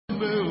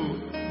meu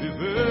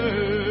viver.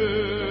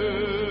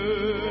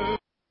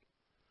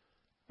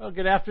 Well,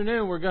 good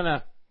afternoon. We're going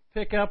to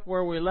pick up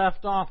where we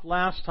left off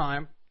last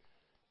time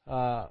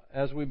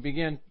as we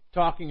begin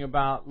talking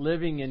about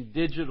living in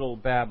digital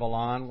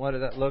Babylon, what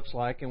that looks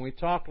like. And we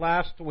talked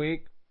last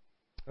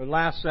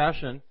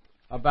session,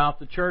 about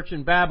the church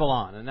in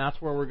Babylon, and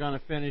that's where we're going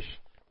to finish.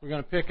 We're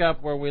going to pick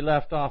up where we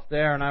left off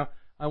there. And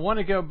I want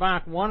to go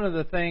back. One of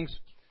the things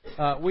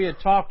we had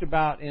talked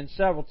about in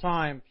several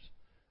times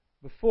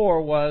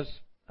before was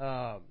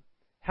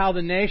how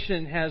the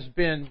nation has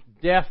been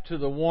deaf to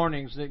the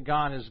warnings that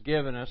God has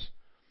given us,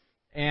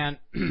 and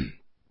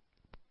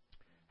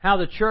how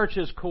the church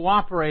has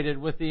cooperated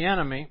with the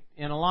enemy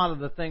in a lot of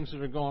the things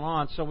that are going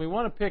on. So we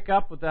want to pick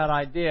up with that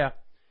idea.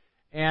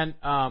 And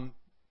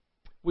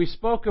we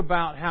spoke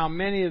about how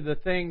many of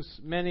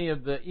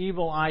the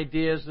evil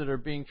ideas that are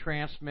being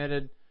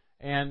transmitted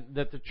and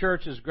that the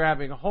church is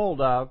grabbing a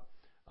hold of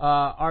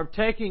are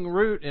taking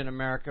root in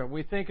America.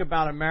 We think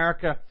about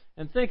America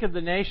and think of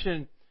the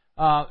nation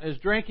as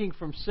drinking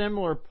from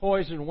similar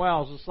poison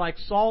wells. It's like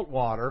salt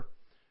water.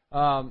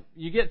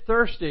 You get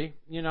thirsty.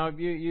 You know,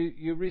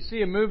 you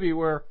see a movie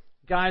where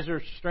guys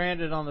are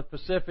stranded on the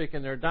Pacific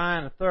and they're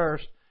dying of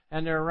thirst,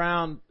 and they're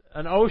around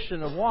an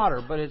ocean of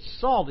water, but it's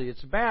salty.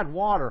 It's bad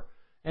water.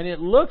 And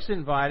it looks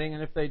inviting,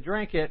 and if they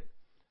drink it,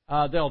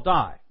 they'll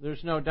die.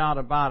 There's no doubt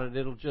about it.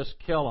 It'll just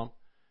kill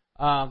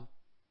them.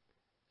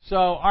 So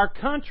our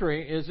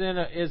country is in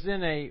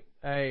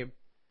a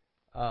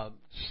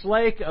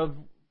slake of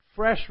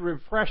fresh,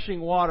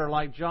 refreshing water,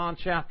 like John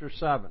chapter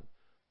 7.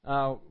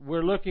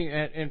 We're looking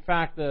at, in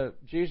fact,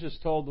 Jesus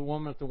told the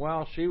woman at the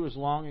well she was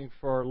longing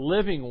for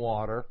living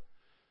water.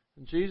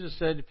 And Jesus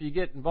said, if you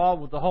get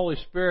involved with the Holy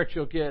Spirit,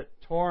 you'll get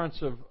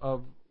torrents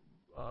of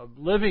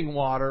living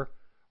water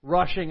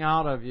rushing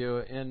out of you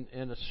in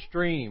a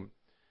stream.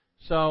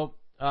 So,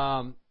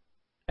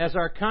 as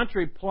our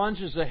country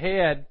plunges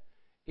ahead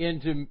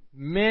into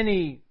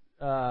many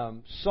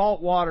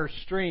saltwater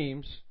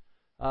streams,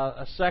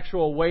 a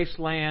sexual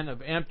wasteland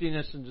of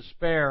emptiness and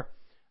despair,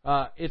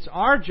 it's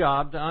our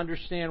job to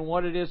understand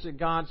what it is that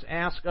God's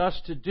asked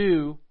us to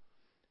do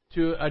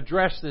to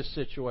address this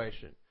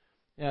situation.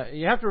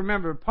 You have to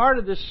remember, part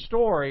of this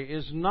story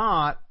is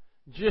not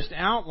just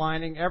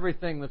outlining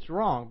everything that's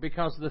wrong,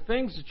 because the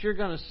things that you're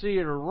going to see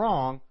that are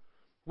wrong,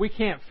 we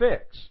can't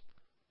fix.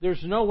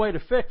 There's no way to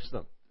fix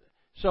them.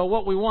 So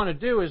what we want to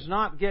do is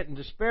not get in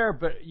despair,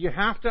 but you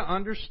have to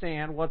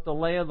understand what the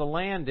lay of the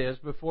land is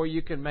before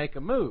you can make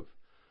a move.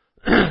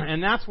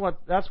 And that's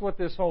what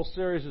this whole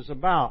series is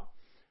about.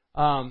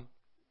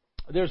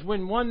 There's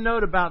one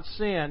note about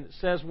sin. It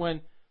says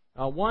when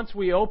once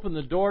we open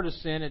the door to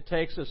sin, it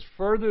takes us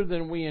further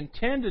than we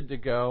intended to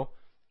go,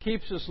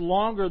 keeps us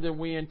longer than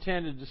we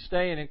intended to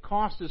stay, and it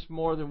costs us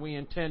more than we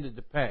intended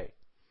to pay.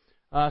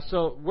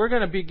 So we're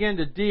going to begin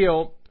to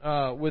deal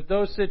with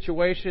those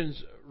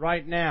situations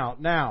right now.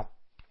 Now,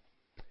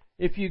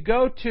 if you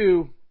go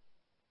to,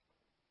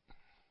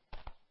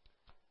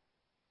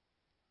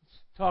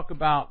 let's talk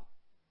about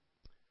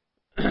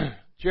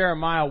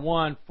Jeremiah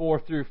 1,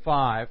 4 through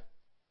 5.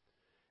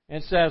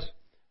 And it says,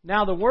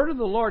 now the word of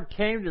the Lord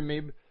came to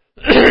me,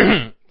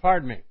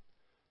 pardon me,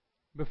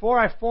 before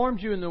I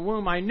formed you in the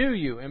womb, I knew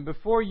you, and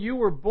before you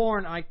were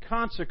born, I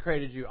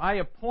consecrated you. I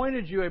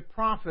appointed you a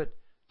prophet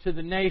to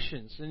the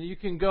nations. And you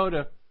can go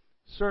to,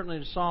 certainly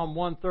to Psalm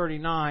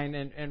 139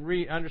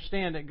 and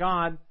understand that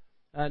God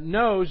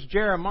knows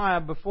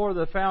Jeremiah before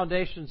the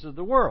foundations of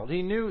the world.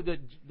 He knew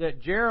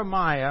that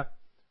Jeremiah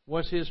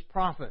was his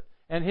prophet.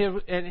 And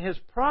his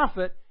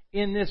prophet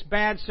in this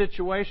bad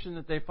situation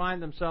that they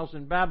find themselves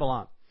in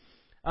Babylon.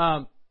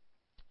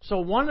 So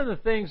one of the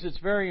things that's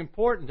very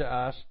important to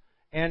us,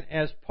 and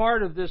as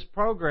part of this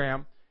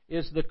program,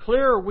 is the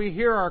clearer we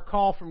hear our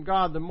call from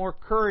God, the more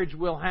courage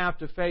we'll have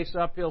to face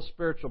uphill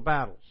spiritual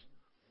battles.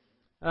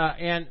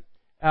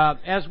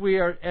 As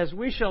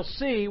we shall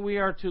see, we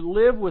are to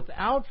live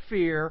without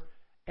fear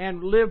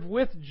and live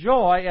with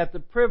joy at the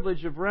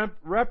privilege of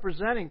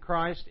representing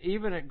Christ,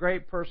 even at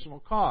great personal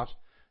cost.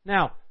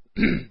 Now,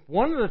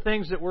 one of the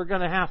things that we're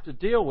going to have to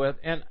deal with,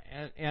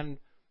 and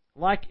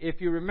like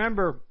if you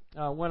remember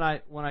when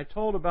I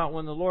told about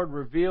when the Lord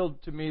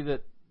revealed to me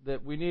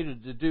that we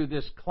needed to do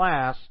this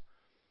class,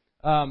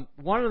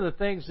 one of the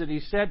things that He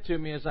said to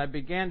me as I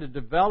began to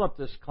develop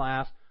this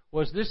class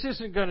was, this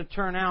isn't going to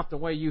turn out the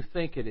way you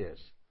think it is.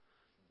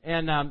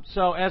 And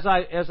so as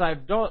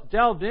I've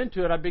delved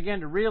into it, I began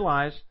to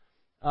realize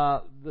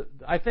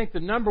I think the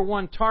number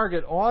one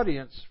target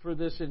audience for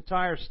this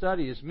entire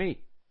study is me,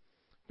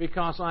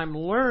 because I'm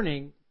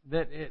learning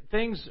that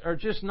things are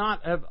just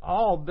not have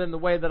all been the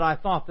way that I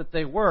thought that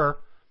they were,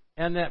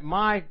 and that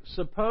my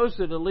supposed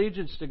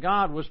allegiance to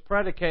God was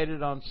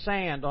predicated on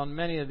sand on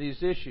many of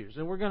these issues.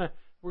 And we're going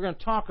to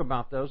talk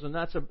about those, and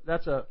that's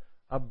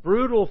a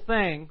brutal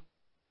thing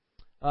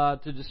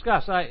to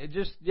discuss.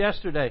 Just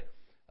yesterday,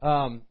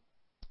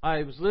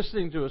 I was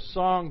listening to a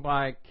song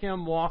by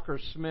Kim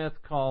Walker-Smith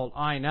called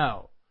 "I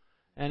Know,"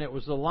 and it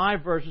was a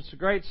live version. It's a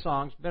great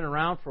song. It's been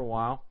around for a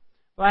while,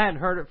 But I hadn't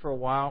heard it for a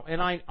while,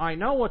 and I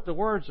know what the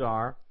words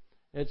are.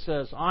 It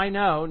says, I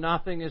know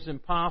nothing is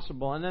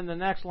impossible. And then the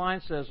next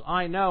line says,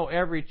 I know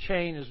every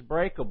chain is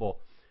breakable.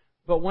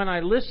 But when I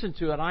listened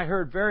to it, I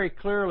heard very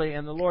clearly,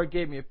 and the Lord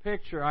gave me a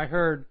picture. I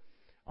heard,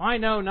 I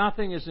know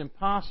nothing is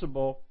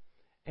impossible,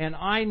 and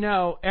I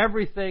know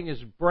everything is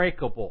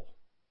breakable.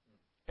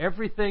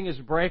 Everything is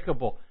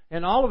breakable.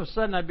 And all of a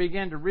sudden I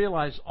began to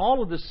realize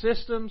all of the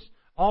systems,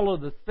 all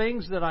of the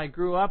things that I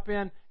grew up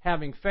in,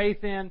 having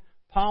faith in,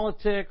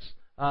 politics,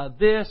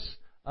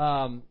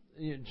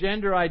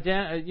 gender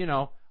identity,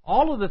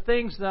 all of the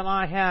things that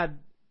I had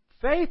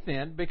faith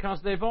in, because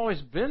they've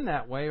always been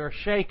that way, are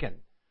shaken.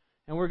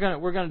 And we're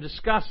going to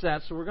discuss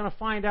that, so we're going to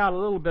find out a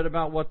little bit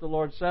about what the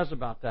Lord says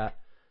about that.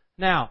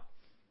 Now,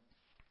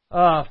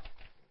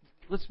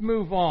 let's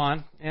move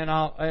on, and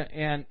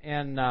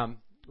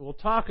we'll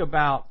talk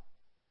about,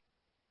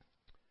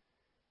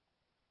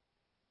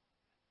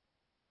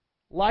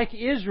 like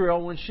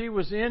Israel when she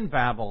was in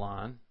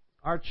Babylon,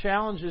 our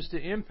challenge is to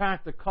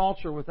impact the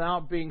culture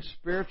without being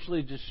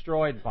spiritually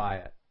destroyed by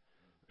it.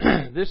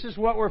 This is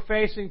what we're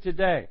facing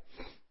today.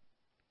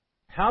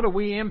 How do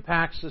we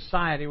impact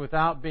society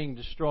without being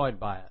destroyed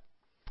by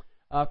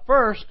it?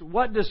 First,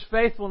 what does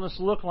faithfulness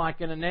look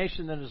like in a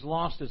nation that has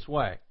lost its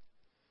way?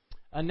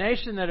 A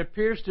nation that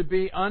appears to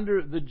be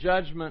under the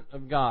judgment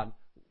of God.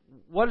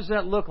 What does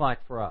that look like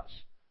for us?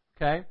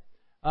 Okay.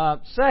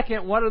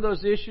 Second, what are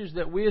those issues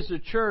that we as a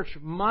church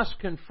must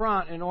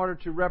confront in order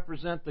to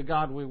represent the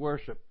God we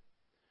worship?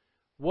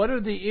 What are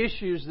the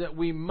issues that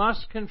we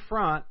must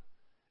confront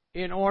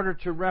in order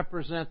to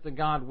represent the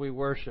God we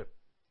worship?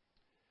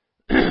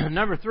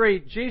 Number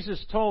 3,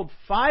 Jesus told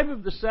 5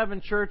 of the 7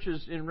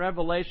 churches in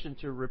Revelation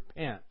to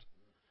repent.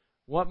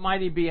 What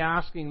might He be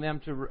asking them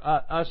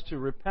us to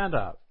repent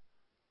of?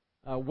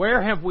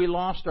 Where have we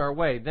lost our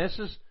way? This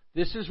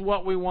is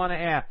what we want to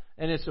ask.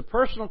 And it's a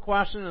personal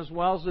question as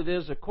well as it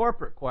is a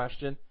corporate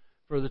question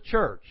for the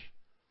church.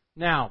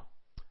 Now,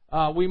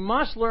 we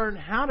must learn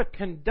how to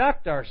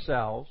conduct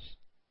ourselves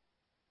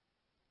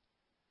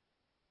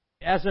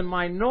as a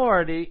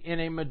minority in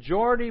a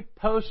majority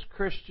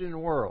post-Christian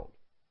world.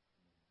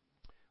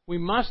 We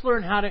must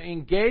learn how to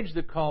engage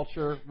the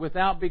culture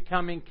without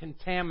becoming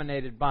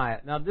contaminated by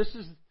it. Now, this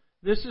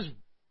is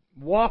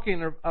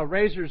walking a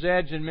razor's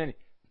edge in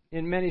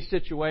many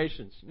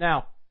situations.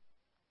 Now,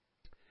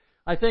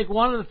 I think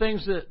one of the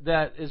things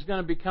that is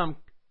going to become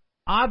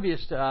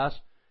obvious to us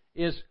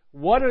is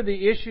what are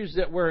the issues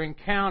that we're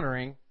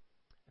encountering,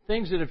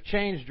 things that have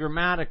changed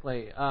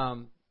dramatically.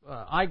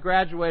 I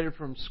graduated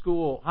from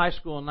high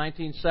school in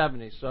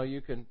 1970, so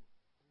you can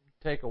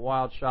take a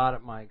wild shot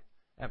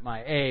at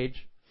my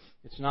age.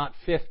 It's not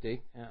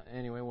 50.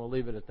 Anyway, we'll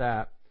leave it at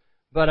that.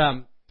 But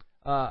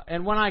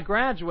and when I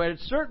graduated,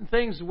 certain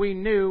things we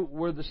knew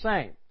were the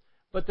same,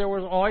 but there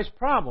were always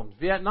problems.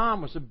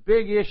 Vietnam was a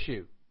big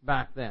issue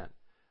back then.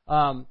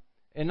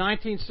 In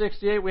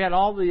 1968, we had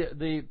all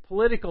the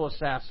political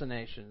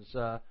assassinations.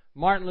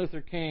 Martin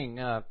Luther King,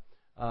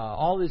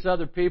 all these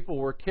other people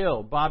were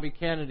killed, Bobby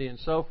Kennedy, and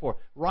so forth.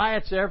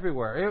 Riots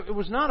everywhere. It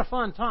was not a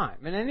fun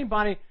time. And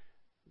anybody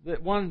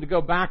that wanted to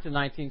go back to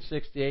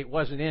 1968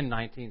 wasn't in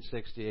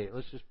 1968.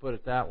 Let's just put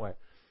it that way.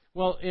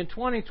 Well, in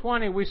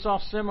 2020, we saw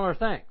similar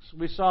things.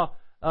 We saw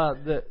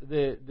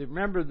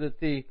remember that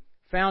the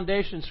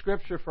foundation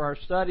scripture for our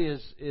study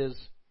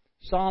is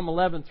Psalm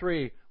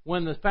 11:3.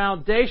 When the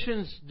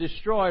foundation's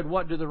destroyed,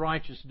 what do the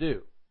righteous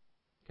do?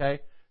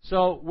 Okay,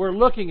 so we're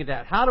looking at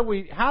that. How do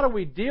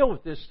we deal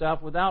with this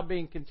stuff without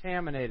being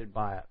contaminated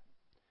by it?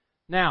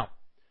 Now,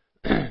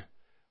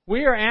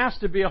 we are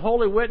asked to be a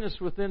holy witness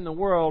within the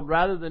world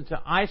rather than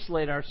to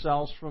isolate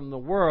ourselves from the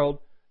world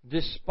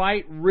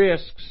despite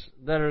risks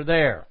that are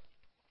there.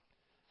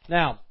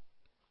 Now,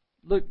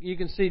 look, you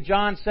can see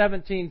John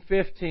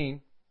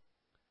 17:15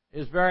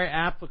 is very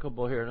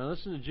applicable here. Now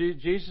listen to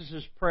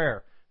Jesus'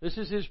 prayer. This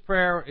is His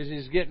prayer as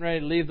He's getting ready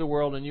to leave the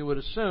world, and you would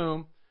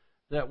assume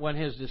that when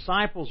His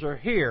disciples are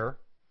here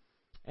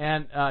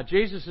and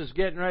Jesus is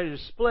getting ready to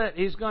split,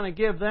 He's going to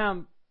give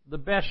them the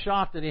best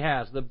shot that He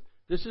has.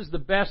 This is the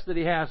best that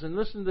He has. And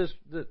listen to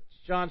this,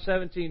 John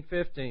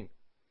 17:15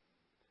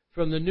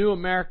 from the New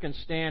American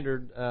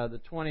Standard,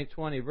 the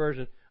 2020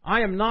 version.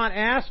 I am not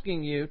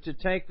asking you to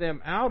take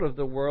them out of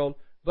the world,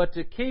 but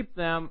to keep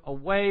them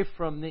away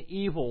from the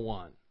evil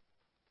one.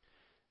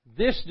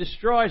 This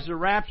destroys the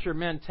rapture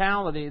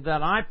mentality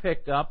that I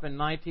picked up in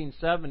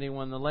 1970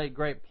 when the late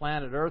great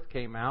Planet Earth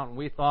came out, and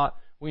we thought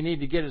we need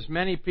to get as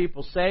many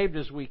people saved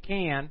as we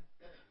can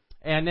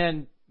and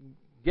then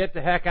get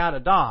the heck out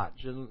of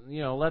Dodge and,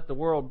 let the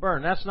world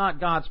burn. That's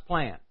not God's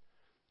plan.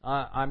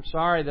 I'm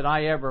sorry that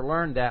I ever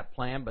learned that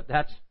plan, but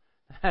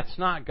that's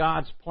not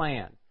God's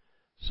plan.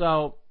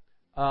 So,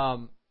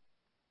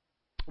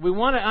 we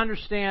want to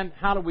understand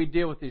how do we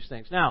deal with these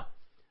things. Now,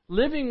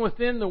 living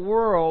within the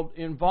world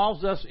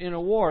involves us in a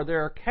war.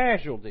 There are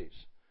casualties.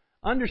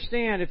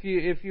 Understand, if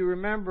you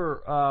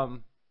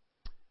remember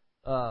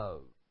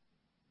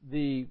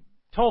the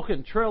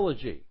Tolkien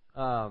trilogy,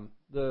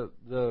 the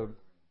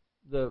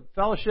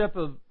Fellowship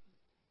of,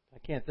 I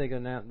can't think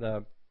of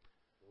that,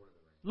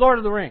 Lord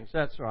of the Rings,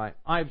 that's right.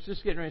 I was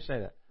just getting ready to say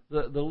that.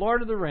 The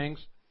Lord of the Rings,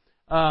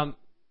 one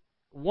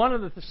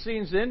of the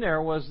scenes in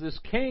there was this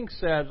king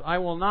said, I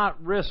will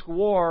not risk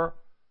war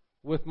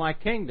with my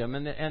kingdom.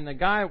 And the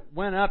guy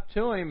went up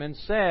to him and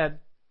said,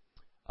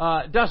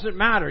 it doesn't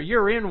matter.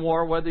 You're in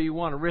war whether you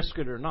want to risk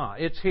it or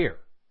not. It's here.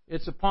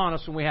 It's upon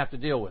us and we have to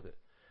deal with it.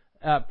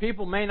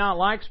 People may not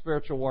like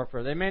spiritual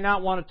warfare. They may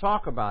not want to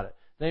talk about it.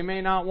 They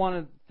may not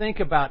want to think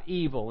about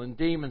evil and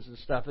demons and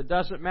stuff. It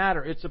doesn't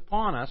matter. It's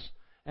upon us,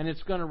 and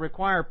it's going to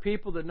require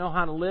people that know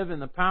how to live in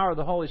the power of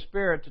the Holy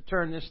Spirit to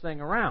turn this thing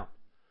around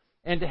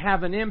and to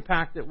have an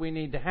impact that we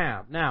need to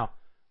have. Now,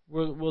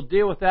 we'll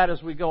deal with that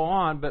as we go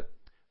on, but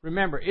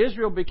remember,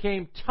 Israel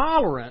became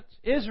tolerant.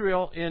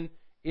 Israel in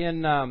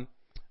the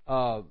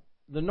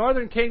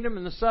northern kingdom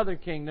and the southern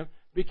kingdom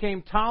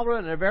became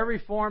tolerant of every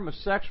form of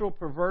sexual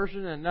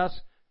perversion and thus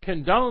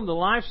condoned the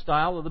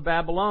lifestyle of the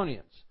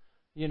Babylonians.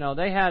 You know,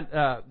 they had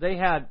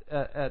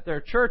at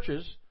their church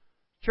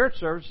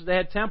services, they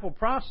had temple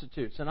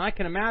prostitutes. And I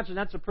can imagine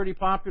that's a pretty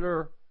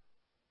popular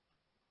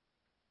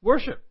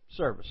worship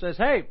service. Says,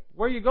 hey,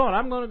 where are you going?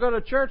 I'm going to go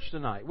to church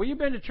tonight. Well, you've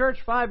been to church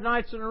 5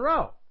 nights in a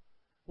row.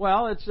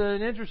 Well, it's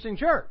an interesting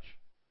church.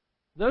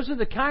 Those are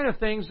the kind of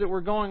things that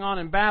were going on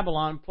in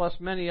Babylon, plus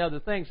many other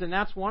things. And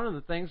that's one of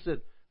the things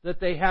that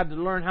they had to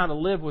learn how to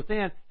live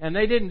within. And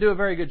they didn't do a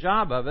very good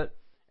job of it.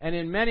 And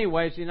in many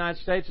ways, the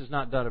United States has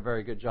not done a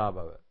very good job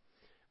of it.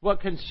 What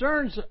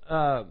concerns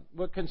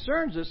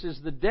us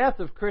is the death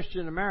of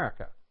Christian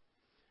America.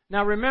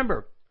 Now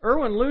remember,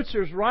 Erwin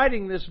Lutzer's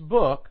writing this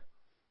book,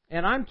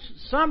 and I'm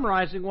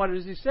summarizing what it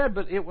is he said,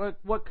 but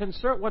what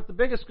the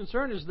biggest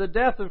concern is the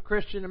death of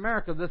Christian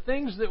America. The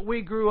things that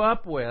we grew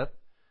up with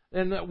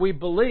and that we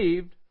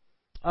believed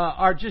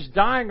are just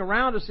dying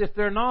around us if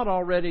they're not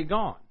already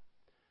gone.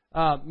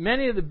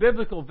 Many of the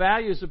biblical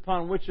values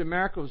upon which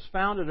America was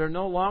founded are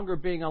no longer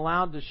being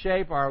allowed to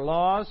shape our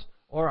laws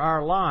or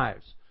our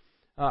lives.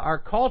 Our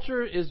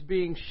culture is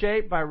being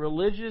shaped by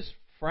religious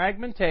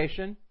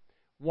fragmentation,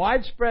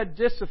 widespread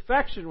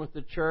disaffection with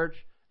the church,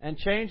 and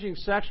changing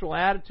sexual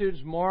attitudes,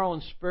 moral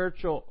and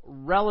spiritual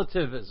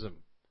relativism.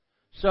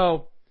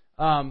 So,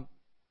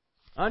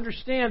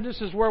 understand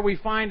this is where we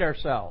find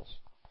ourselves.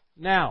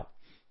 Now,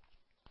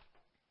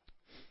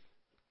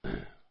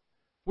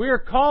 we are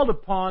called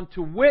upon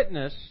to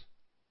witness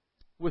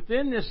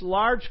within this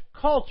large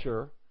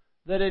culture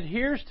that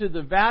adheres to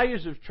the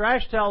values of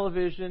trash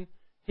television,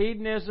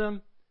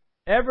 hedonism,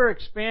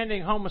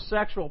 ever-expanding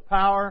homosexual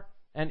power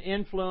and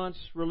influence,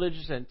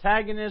 religious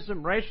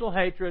antagonism, racial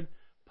hatred,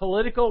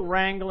 political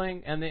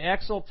wrangling, and the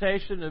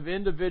exaltation of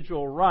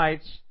individual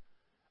rights,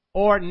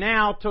 or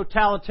now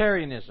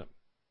totalitarianism.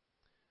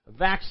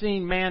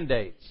 Vaccine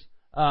mandates,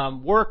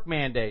 work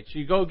mandates.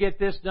 You go get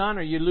this done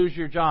or you lose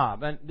your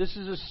job. And this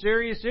is a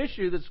serious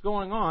issue that's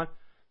going on.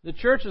 The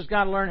church has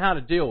got to learn how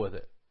to deal with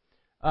it.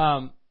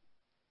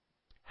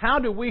 How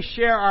do we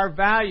share our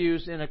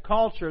values in a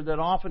culture that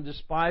often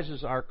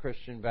despises our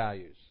Christian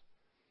values?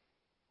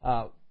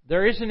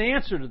 There is an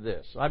answer to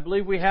this. I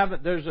believe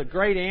there's a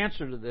great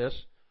answer to this,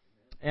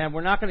 and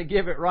we're not going to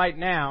give it right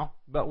now,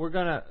 but we're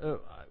going to.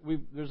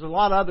 There's a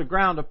lot of other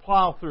ground to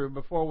plow through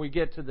before we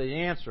get to the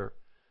answer.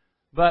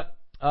 But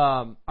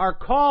our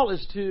call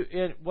is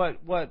to what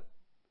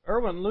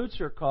Erwin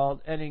Lutzer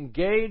called an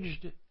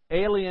engaged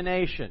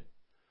alienation.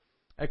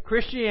 A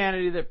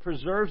Christianity that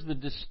preserves the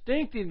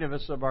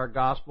distinctiveness of our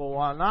gospel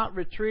while not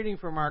retreating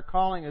from our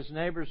calling as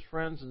neighbors,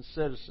 friends, and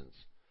citizens.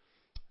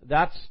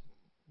 That's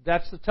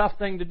the tough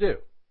thing to do,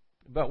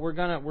 but we're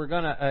gonna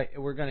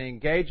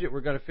engage it. We're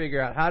gonna figure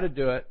out how to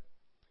do it.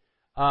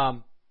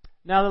 Now,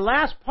 the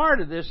last part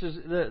of this is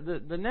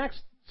the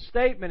next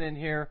statement in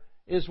here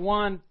is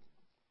one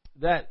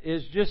that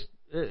is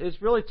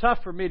it's really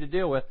tough for me to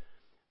deal with.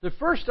 The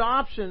first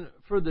option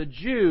for the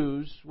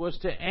Jews was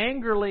to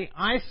angrily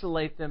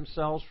isolate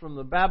themselves from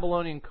the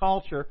Babylonian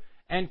culture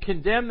and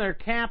condemn their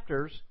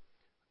captors,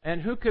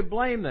 and who could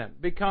blame them?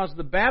 Because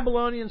the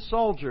Babylonian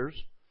soldiers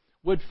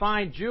would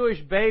find Jewish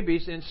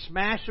babies and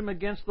smash them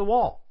against the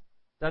wall.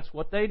 That's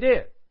what they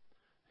did.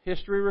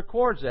 History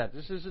records that.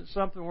 This isn't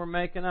something we're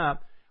making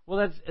up.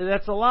 Well,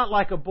 that's a lot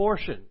like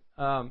abortion.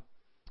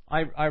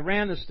 I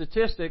ran the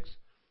statistics.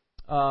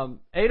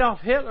 Adolf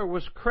Hitler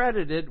was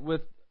credited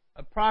with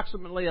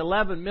approximately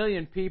 11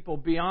 million people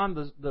beyond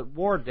the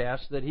war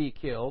deaths that he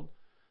killed.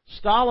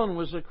 Stalin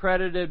was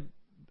accredited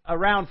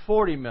around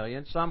 40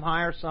 million, some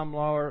higher, some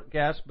lower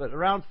guess, but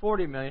around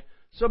 40 million.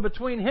 So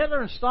between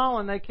Hitler and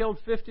Stalin, they killed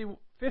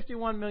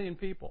 51 million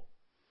people.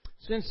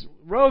 Since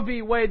Roe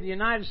v. Wade, the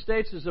United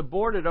States has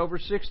aborted over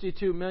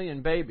 62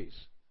 million babies.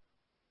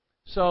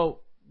 So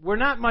we're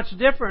not much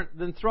different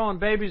than throwing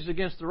babies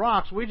against the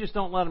rocks. We just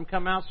don't let them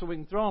come out so we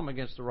can throw them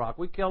against the rock.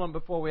 We kill them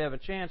before we have a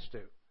chance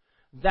to.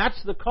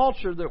 That's the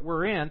culture that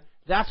we're in.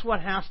 That's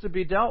what has to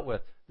be dealt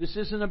with. This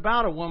isn't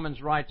about a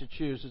woman's right to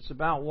choose. It's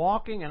about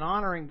walking and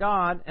honoring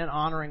God and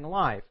honoring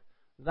life.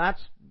 That's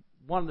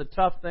one of the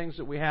tough things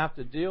that we have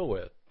to deal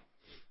with.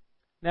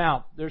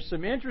 Now, there's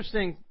some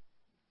interesting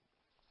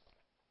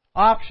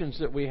options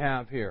that we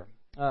have here.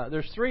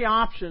 there's three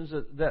options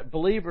that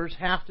believers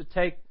have to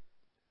take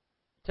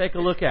a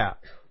look at.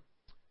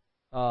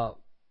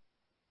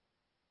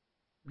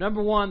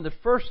 Number one, the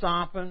first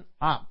option,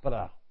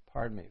 the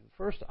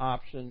first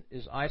option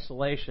is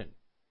isolation.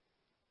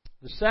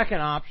 The second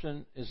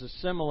option is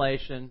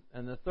assimilation,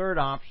 and the third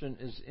option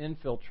is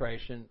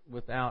infiltration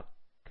without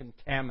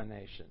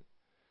contamination.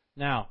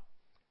 Now,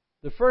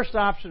 the first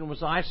option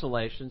was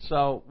isolation,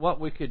 so what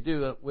we could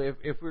do,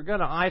 if we're going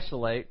to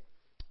isolate,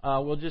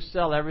 we'll just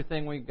sell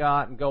everything we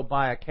got and go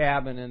buy a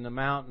cabin in the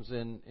mountains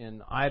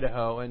in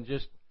Idaho and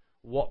just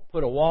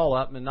put a wall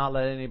up and not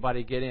let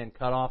anybody get in,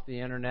 cut off the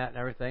internet and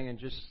everything, and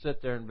just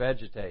sit there and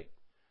vegetate.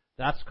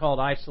 That's called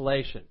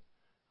isolation.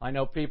 I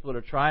know people that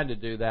are trying to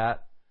do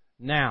that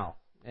now,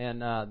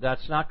 and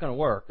that's not going to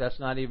work. That's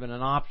not even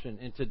an option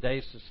in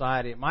today's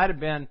society. It might have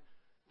been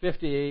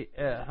 50,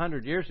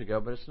 100 years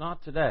ago, but it's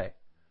not today.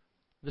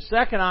 The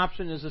second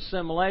option is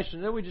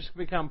assimilation. Then we just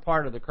become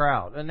part of the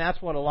crowd, and that's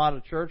what a lot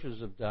of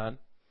churches have done,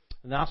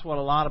 and that's what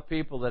a lot of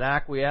people that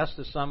acquiesce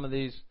to some of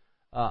these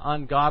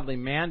ungodly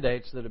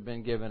mandates that have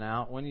been given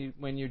out. When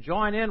you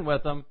join in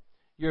with them,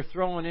 you're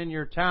throwing in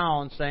your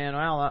towel and saying,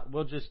 "Well,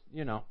 we'll just,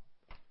 the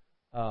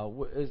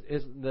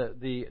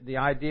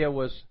idea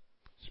was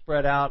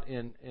spread out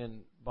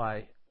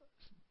by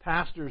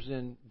pastors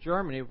in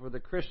Germany for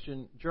the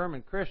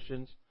German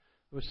Christians,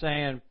 was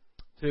saying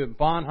to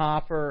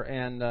Bonhoeffer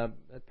and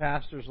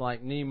pastors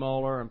like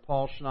Niemöller and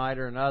Paul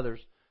Schneider and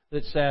others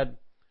that said,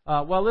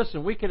 well,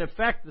 listen, we can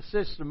affect the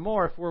system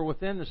more if we're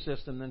within the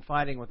system than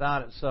fighting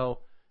without it. So,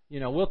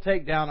 we'll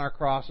take down our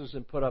crosses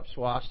and put up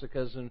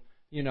swastikas, and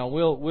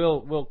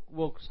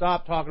we'll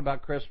stop talking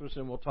about Christmas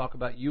and we'll talk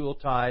about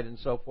Yuletide and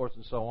so forth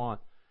and so on.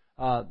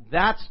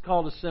 That's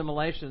called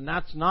assimilation, and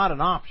that's not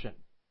an option.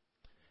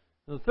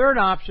 The third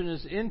option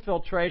is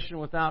infiltration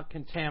without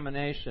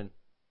contamination.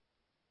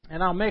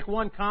 And I'll make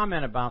one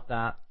comment about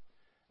that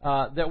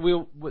that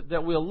we'll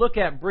look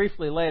at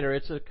briefly later.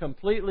 It's a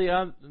completely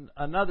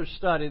another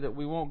study that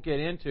we won't get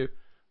into,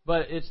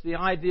 but it's the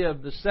idea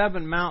of the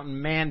 7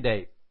 mountain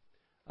mandate.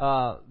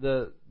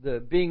 The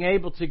being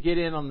able to get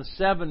in on the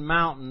 7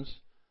 mountains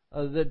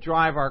that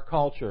drive our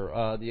culture,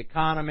 the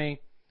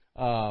economy,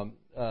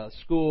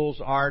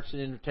 schools, arts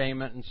and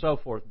entertainment, and so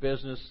forth,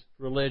 business,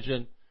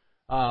 religion.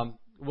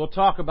 We'll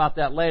talk about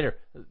that later.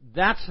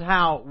 That's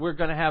how we're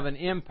going to have an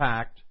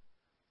impact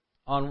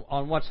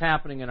on what's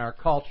happening in our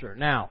culture.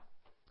 Now,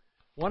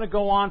 I want to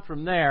go on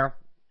from there,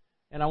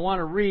 and I want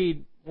to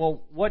read,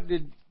 what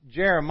did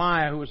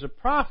Jeremiah, who was a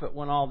prophet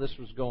when all this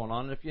was going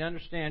on, and if you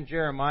understand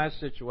Jeremiah's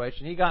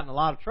situation, he got in a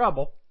lot of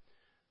trouble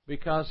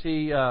because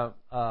he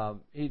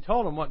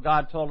told him what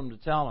God told him to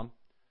tell him,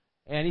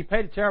 and he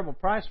paid a terrible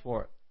price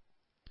for it.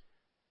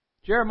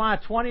 Jeremiah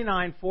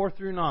 29, 4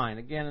 through 9,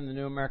 again in the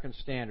New American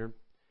Standard.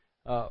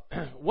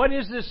 What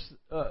is this?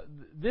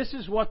 This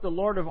is what the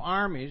Lord of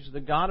armies,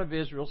 the God of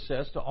Israel,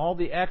 says to all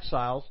the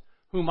exiles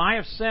whom I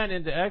have sent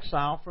into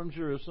exile from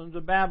Jerusalem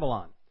to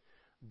Babylon.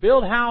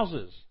 Build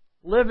houses,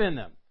 live in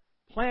them,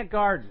 plant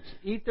gardens,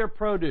 eat their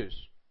produce.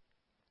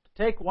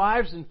 Take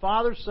wives and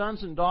fathers,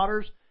 sons and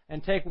daughters,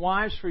 and take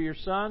wives for your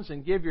sons,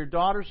 and give your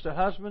daughters to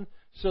husbands,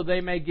 so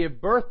they may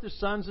give birth to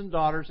sons and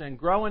daughters, and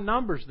grow in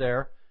numbers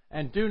there,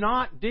 and do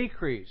not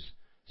decrease.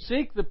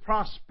 Seek the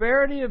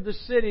prosperity of the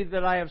city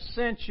that I have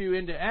sent you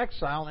into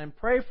exile, and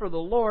pray for the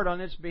Lord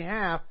on its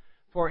behalf,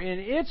 for in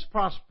its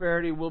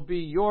prosperity will be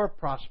your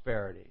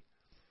prosperity.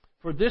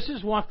 For this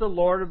is what the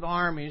Lord of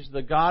armies,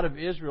 the God of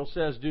Israel,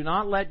 says, do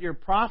not let your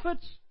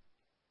prophets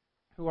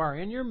who are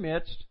in your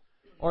midst,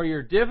 or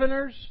your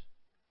diviners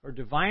or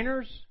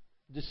diviners,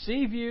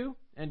 deceive you,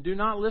 and do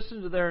not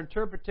listen to their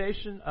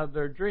interpretation of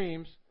their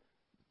dreams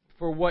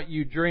for what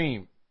you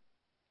dream.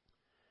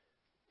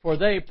 For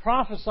they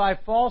prophesy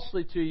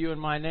falsely to you in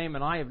my name,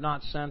 and I have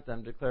not sent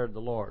them, declared the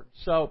Lord.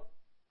 So,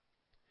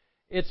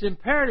 it's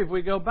imperative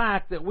we go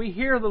back that we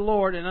hear the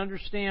Lord and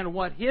understand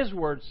what His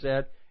Word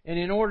said, and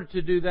in order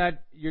to do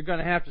that, you're going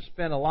to have to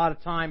spend a lot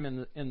of time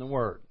in the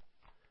Word.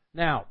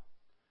 Now,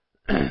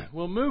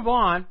 we'll move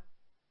on.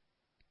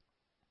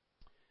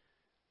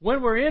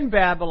 When we're in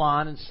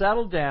Babylon and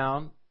settled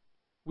down,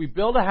 we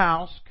build a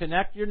house,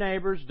 connect your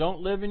neighbors, don't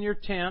live in your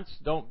tents,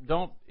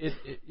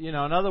 in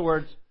other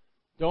words,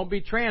 don't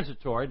be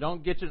transitory.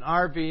 Don't get an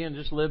RV and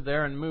just live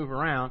there and move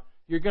around.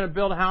 You're going to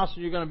build a house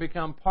and you're going to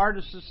become part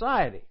of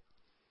society.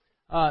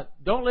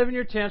 Don't live in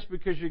your tents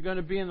because you're going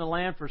to be in the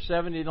land for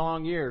 70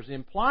 long years.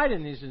 Implied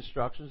in these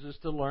instructions is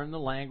to learn the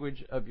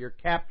language of your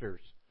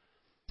captors.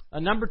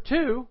 Number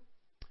 2,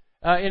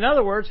 in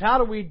other words, how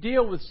do we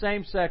deal with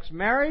same-sex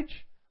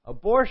marriage,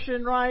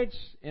 abortion rights,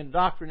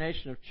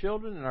 indoctrination of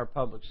children in our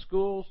public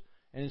schools,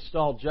 and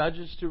install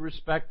judges to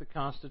respect the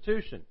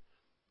Constitution?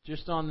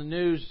 Just on the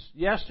news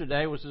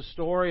yesterday was a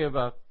story of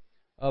a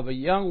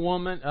young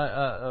woman,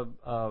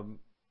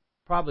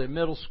 probably a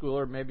middle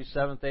schooler, maybe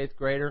 7th, 8th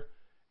grader,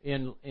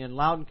 in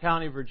Loudoun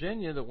County,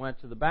 Virginia, that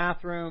went to the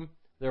bathroom.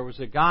 There was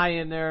a guy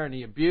in there, and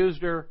he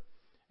abused her,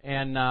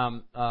 and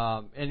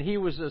he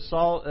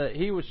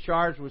was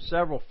charged with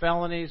several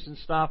felonies and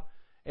stuff.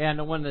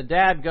 And when the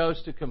dad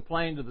goes to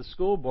complain to the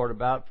school board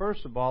about it,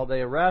 first of all,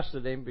 they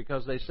arrested him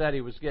because they said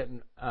he was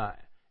getting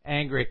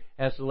angry,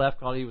 as the left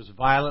called it. He was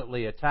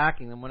violently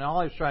attacking them when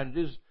all he was trying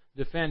to do is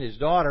defend his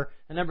daughter.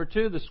 And number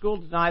two, the school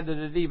denied that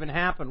it even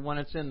happened when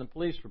it's in the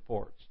police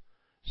reports.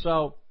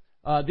 So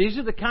these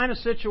are the kind of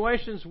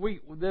situations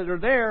that are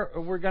there,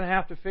 and we're going to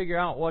have to figure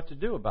out what to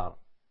do about them.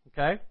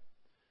 Okay?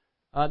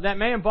 That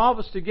may involve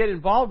us to get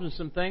involved in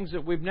some things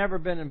that we've never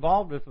been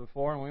involved with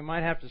before, and we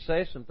might have to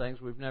say some things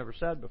we've never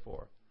said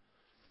before.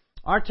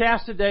 Our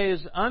task today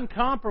is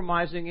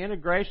uncompromising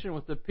integration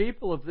with the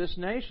people of this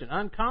nation.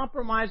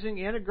 Uncompromising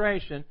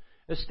integration,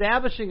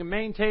 establishing and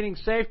maintaining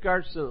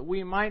safeguards so that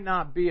we might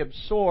not be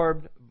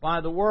absorbed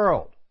by the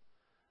world.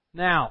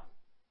 Now,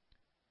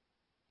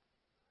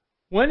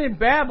 when in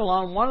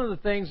Babylon, one of the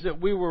things that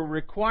we were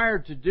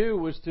required to do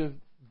was to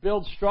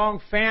build strong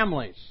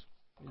families.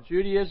 In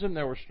Judaism,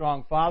 there were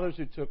strong fathers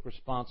who took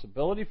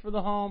responsibility for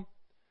the home.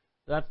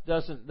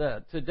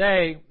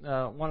 Today,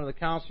 one of the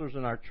counselors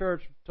in our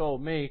church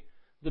told me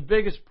the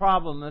biggest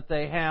problem that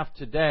they have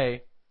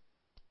today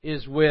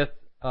is with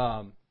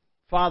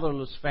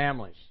fatherless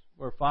families,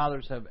 where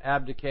fathers have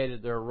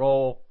abdicated their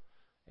role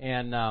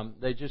and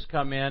they just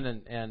come in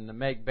and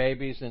make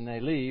babies and they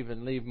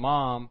leave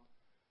mom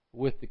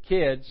with the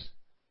kids.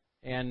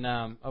 And,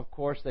 of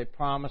course, they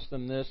promise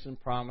them this and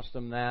promise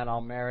them that.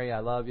 I'll marry, I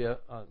love you,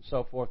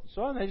 so forth and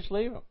so on. They just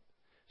leave them.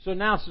 So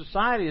now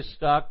society is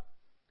stuck,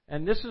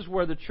 and this is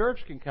where the church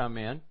can come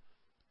in.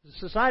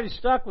 Society's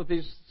stuck with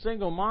these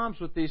single moms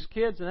with these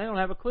kids, and they don't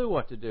have a clue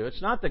what to do.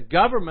 It's not the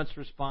government's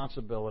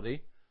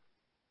responsibility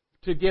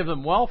to give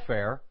them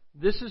welfare.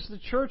 This is the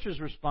church's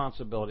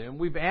responsibility, and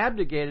we've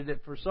abdicated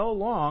it for so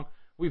long.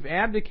 We've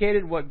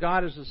abdicated what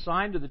God has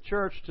assigned to the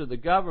church, to the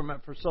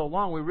government for so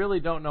long, we really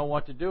don't know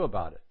what to do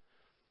about it.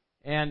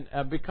 And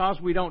because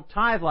we don't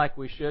tithe like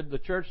we should, the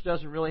church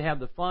doesn't really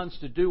have the funds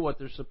to do what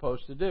they're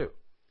supposed to do.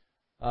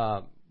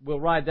 We'll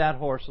ride that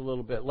horse a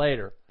little bit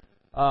later.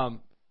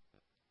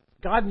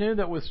 God knew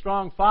that with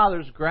strong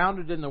fathers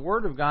grounded in the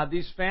Word of God,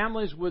 these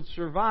families would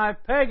survive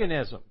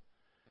paganism.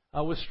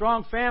 With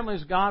strong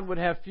families, God would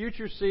have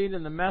future seed,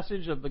 and the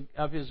message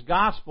of His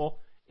gospel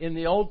in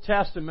the Old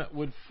Testament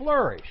would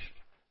flourish.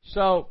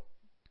 So,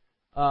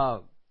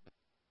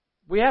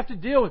 we have to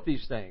deal with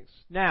these things.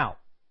 Now,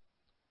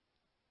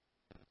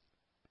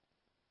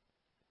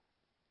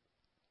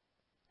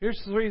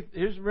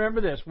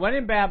 remember this. When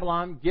in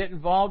Babylon, get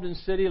involved in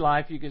city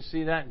life. You can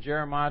see that in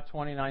Jeremiah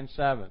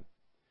 29:7.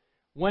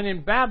 When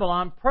in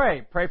Babylon,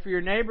 pray. Pray for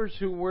your neighbors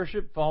who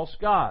worship false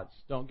gods.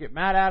 Don't get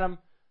mad at them.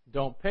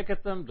 Don't pick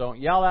at them. Don't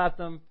yell at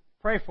them.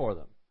 Pray for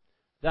them.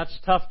 That's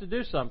tough to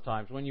do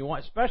sometimes,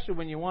 especially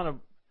when you want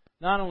to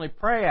not only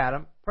pray at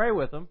them, pray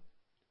with them.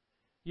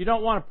 You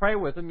don't want to pray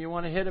with them. You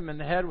want to hit them in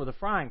the head with a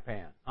frying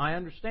pan. I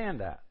understand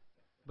that.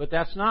 But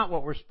that's not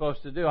what we're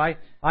supposed to do.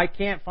 I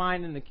can't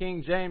find in the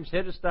King James,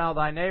 hittest thou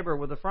thy neighbor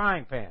with a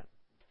frying pan.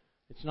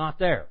 It's not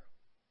there.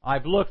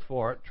 I've looked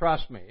for it.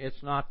 Trust me,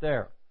 it's not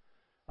there.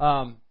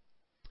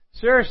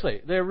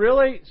 Seriously, they're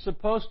really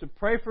supposed to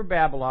pray for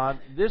Babylon,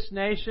 this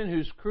nation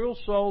whose cruel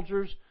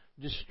soldiers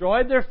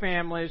destroyed their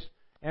families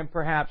and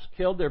perhaps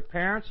killed their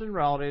parents and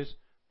relatives.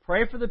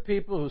 Pray for the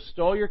people who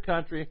stole your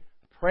country.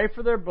 Pray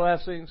for their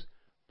blessings.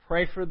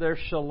 Pray for their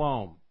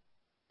shalom.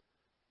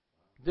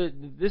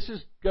 This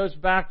goes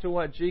back to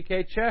what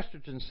G.K.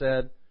 Chesterton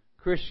said.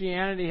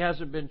 Christianity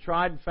hasn't been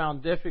tried and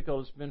found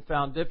difficult. It's been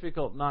found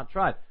difficult, not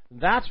tried.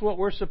 That's what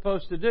we're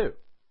supposed to do.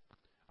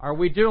 Are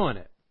we doing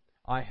it?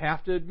 I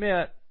have to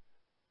admit,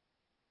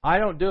 I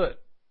don't do it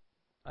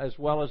as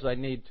well as I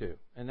need to.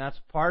 And that's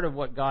part of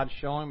what God's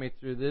showing me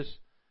through this,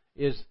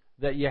 is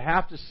that you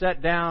have to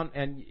sit down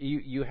and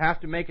you have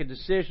to make a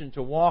decision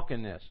to walk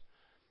in this.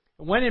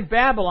 When in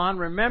Babylon,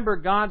 remember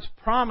God's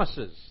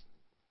promises.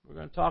 We're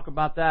going to talk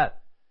about that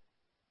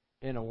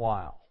in a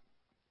while.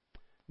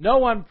 No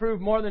one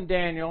proved more than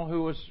Daniel,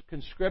 who was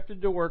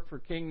conscripted to work for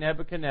King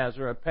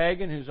Nebuchadnezzar, a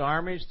pagan whose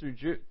armies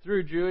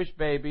threw Jewish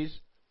babies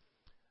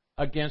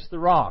against the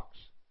rocks.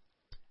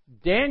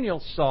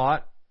 Daniel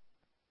sought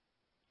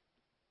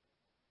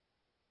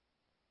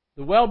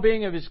the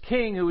well-being of his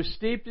king, who was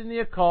steeped in the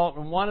occult,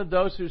 and wanted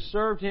those who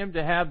served him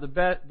to have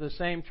the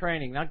same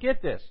training. Now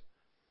get this.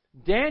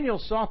 Daniel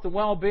sought the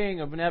well-being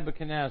of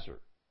Nebuchadnezzar.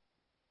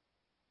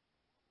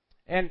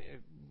 And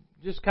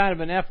just kind of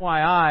an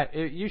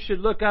FYI, you should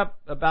look up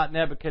about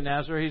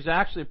Nebuchadnezzar. He's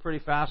actually a pretty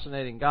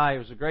fascinating guy. He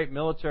was a great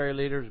military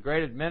leader, he was a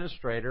great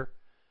administrator,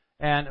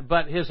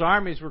 but his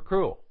armies were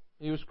cruel.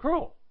 He was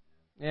cruel.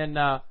 And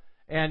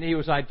he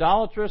was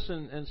idolatrous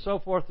and so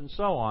forth and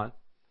so on.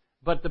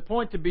 But the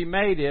point to be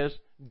made is,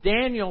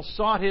 Daniel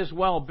sought his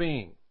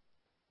well-being.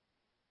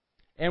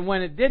 And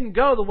when it didn't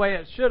go the way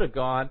it should have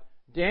gone,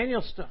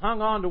 Daniel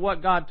hung on to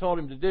what God told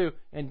him to do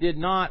and did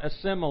not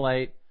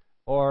assimilate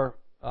or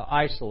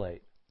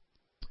isolate.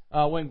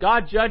 When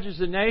God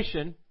judges a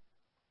nation,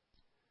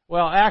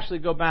 well, actually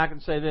go back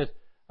and say this.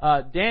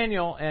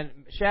 Daniel and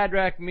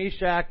Shadrach,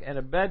 Meshach, and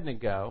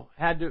Abednego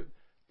had to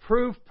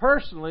prove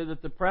personally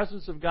that the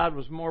presence of God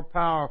was more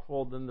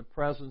powerful than the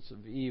presence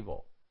of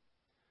evil.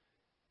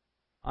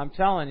 I'm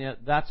telling you,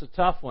 that's a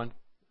tough one.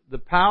 The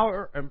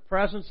power and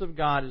presence of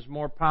God is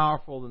more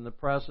powerful than the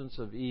presence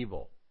of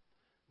evil.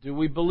 Do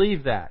we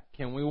believe that?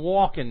 Can we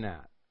walk in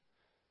that?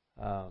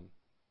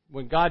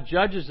 When God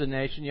judges a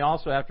nation, you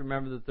also have to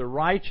remember that the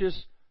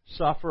righteous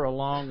suffer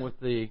along with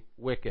the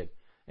wicked.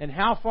 And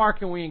how far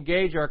can we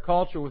engage our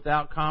culture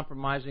without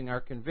compromising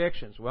our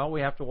convictions? Well,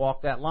 we have to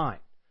walk that line.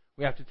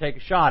 We have to take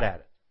a shot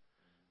at it.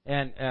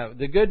 And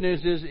the good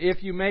news is,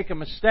 if you make a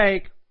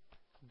mistake,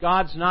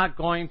 God's not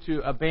going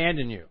to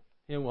abandon you.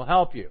 He will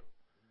help you.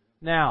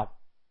 Now,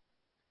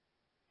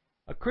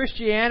 a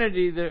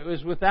Christianity that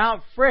is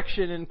without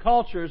friction in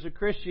culture is a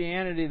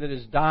Christianity that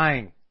is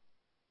dying.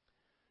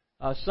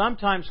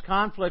 Sometimes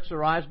conflicts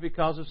arise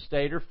because of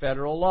state or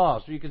federal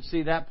laws. You can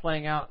see that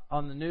playing out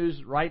on the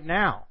news right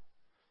now.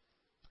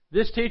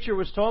 This teacher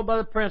was told by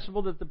the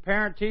principal at the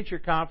parent-teacher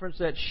conference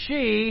that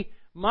she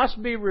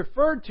must be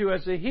referred to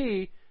as a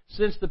he,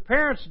 since the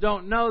parents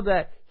don't know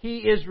that he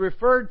is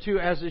referred to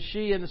as a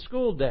she in the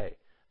school day.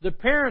 The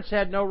parents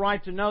had no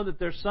right to know that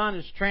their son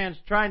is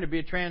trying to be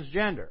a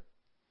transgender.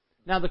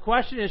 Now the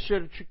question is,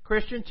 should a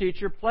Christian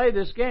teacher play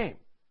this game?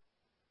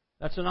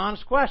 That's an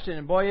honest question,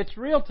 and boy, it's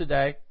real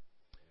today.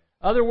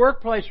 Other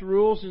workplace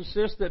rules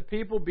insist that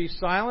people be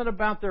silent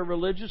about their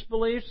religious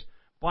beliefs.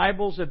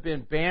 Bibles have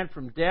been banned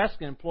from desks,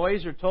 and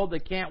employees are told they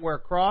can't wear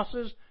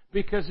crosses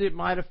because it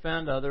might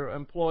offend other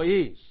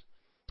employees.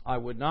 I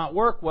would not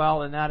work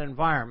well in that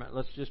environment.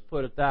 Let's just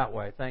put it that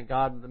way. Thank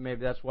God,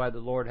 maybe that's why the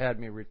Lord had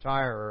me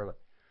retire early.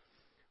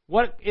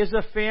 What is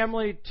a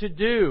family to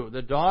do?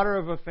 The daughter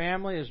of a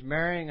family is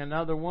marrying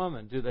another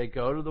woman. Do they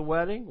go to the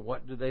wedding?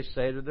 What do they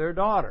say to their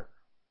daughter?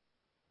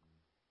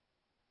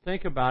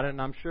 Think about it,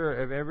 and I'm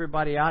sure if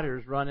everybody out here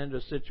has run into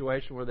a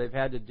situation where they've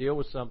had to deal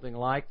with something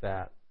like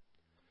that.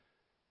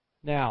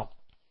 Now,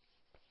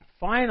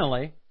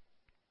 finally,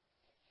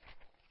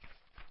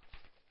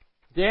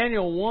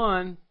 Daniel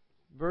 1,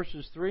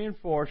 verses 3 and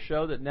 4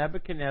 show that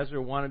Nebuchadnezzar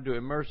wanted to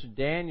immerse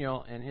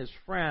Daniel and his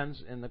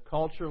friends in the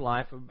culture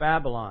life of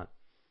Babylon.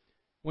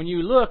 When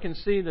you look and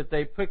see that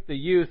they picked the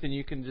youth, and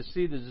you can just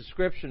see the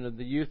description of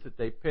the youth that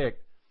they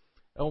picked.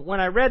 When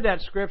I read that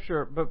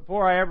scripture,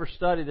 before I ever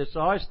studied this, I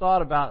always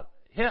thought about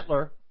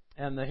Hitler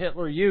and the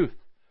Hitler youth.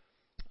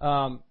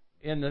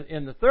 In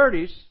the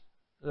 30s,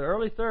 the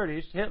early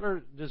 30s,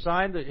 Hitler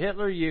designed the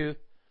Hitler youth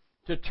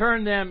to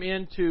turn them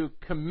into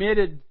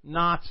committed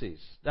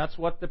Nazis. That's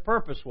what the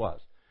purpose was.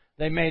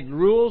 They made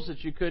rules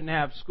that you couldn't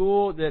have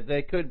school,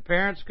 that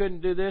parents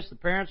couldn't do this, the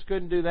parents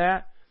couldn't do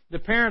that. The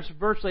parents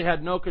virtually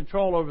had no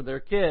control over their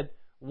kid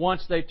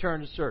once they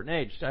turned a certain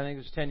age. I think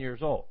it was 10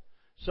 years old.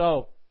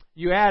 So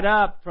you add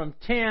up from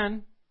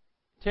 10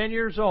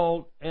 years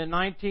old in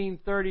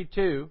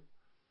 1932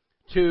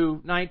 to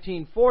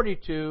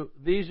 1942,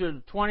 these are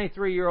the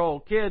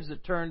 23-year-old kids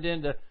that turned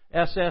into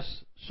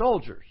SS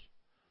soldiers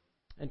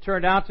and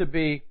turned out to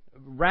be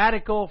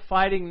radical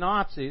fighting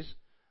Nazis,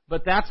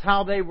 but that's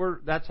how they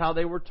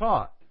were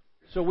taught.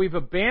 So we've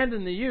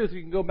abandoned the youth.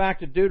 You can go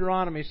back to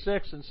Deuteronomy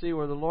 6 and see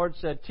where the Lord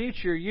said,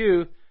 teach your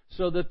youth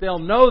so that they'll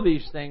know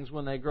these things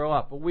when they grow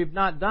up. But we've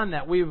not done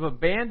that. We've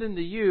abandoned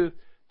the youth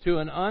to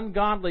an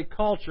ungodly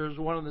culture.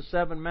 One of the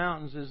 7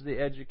 mountains is the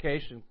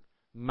education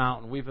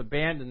mountain. We've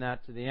abandoned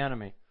that to the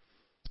enemy.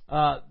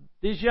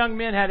 These young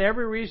men had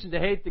every reason to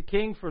hate the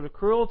king for the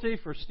cruelty,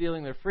 for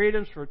stealing their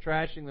freedoms, for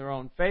trashing their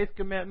own faith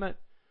commitment.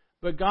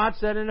 But God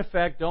said in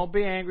effect, don't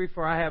be angry,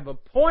 for I have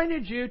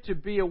appointed you to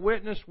be a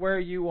witness where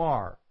you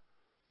are.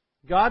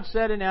 God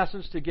said in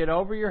essence to get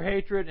over your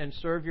hatred and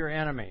serve your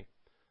enemy.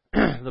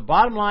 The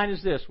bottom line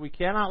is this: we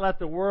cannot let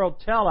the world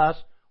tell us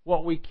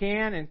what we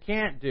can and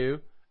can't do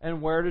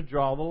and where to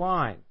draw the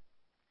line.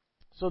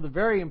 So the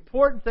very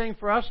important thing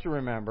for us to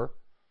remember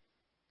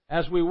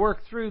as we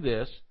work through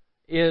this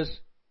is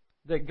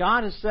that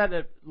God has set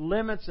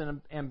limits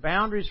and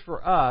boundaries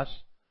for us,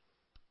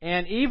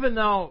 and even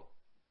though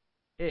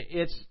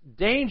it's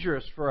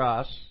dangerous for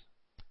us,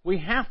 we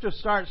have to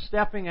start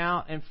stepping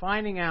out and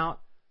finding out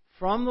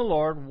from the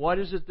Lord what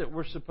is it that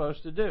we're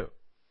supposed to do.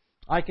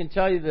 I can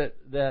tell you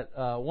that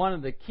one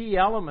of the key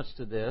elements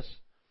to this,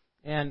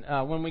 and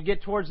when we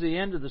get towards the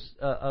end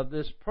of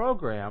this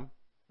program,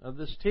 of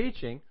this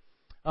teaching,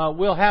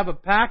 we'll have a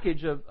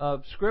package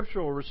of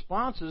scriptural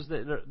responses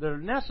that are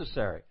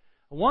necessary.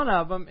 One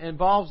of them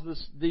involves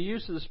the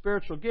use of the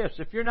spiritual gifts.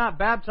 If you're not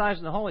baptized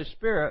in the Holy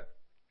Spirit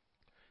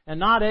and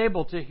not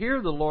able to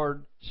hear the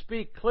Lord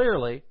speak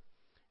clearly,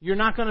 you're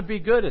not going to be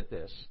good at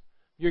this.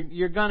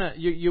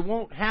 You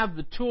won't have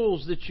the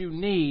tools that you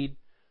need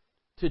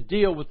to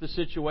deal with the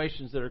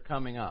situations that are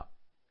coming up.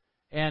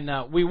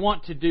 And we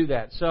want to do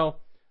that. So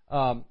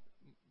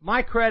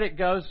my credit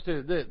goes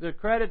to, the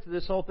credit to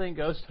this whole thing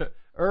goes to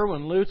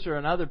Erwin Lutzer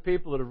and other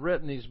people that have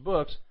written these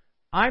books.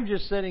 I'm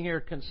just sitting here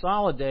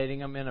consolidating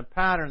them in a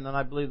pattern that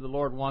I believe the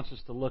Lord wants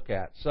us to look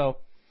at. So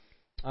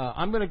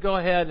I'm going to go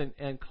ahead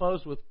and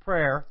close with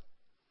prayer.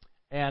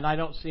 And I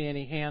don't see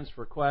any hands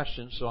for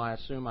questions, so I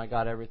assume I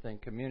got everything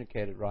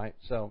communicated right.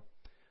 So,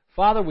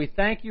 Father, we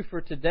thank you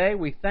for today.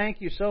 We thank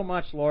you so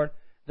much, Lord,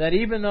 that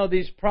even though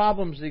these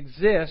problems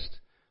exist,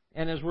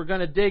 And as we're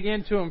going to dig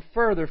into them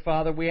further,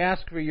 Father, we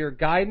ask for your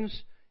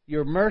guidance,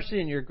 your mercy,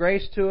 and your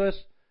grace to us.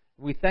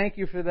 We thank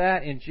you for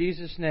that in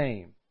Jesus'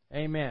 name.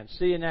 Amen.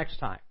 See you next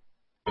time.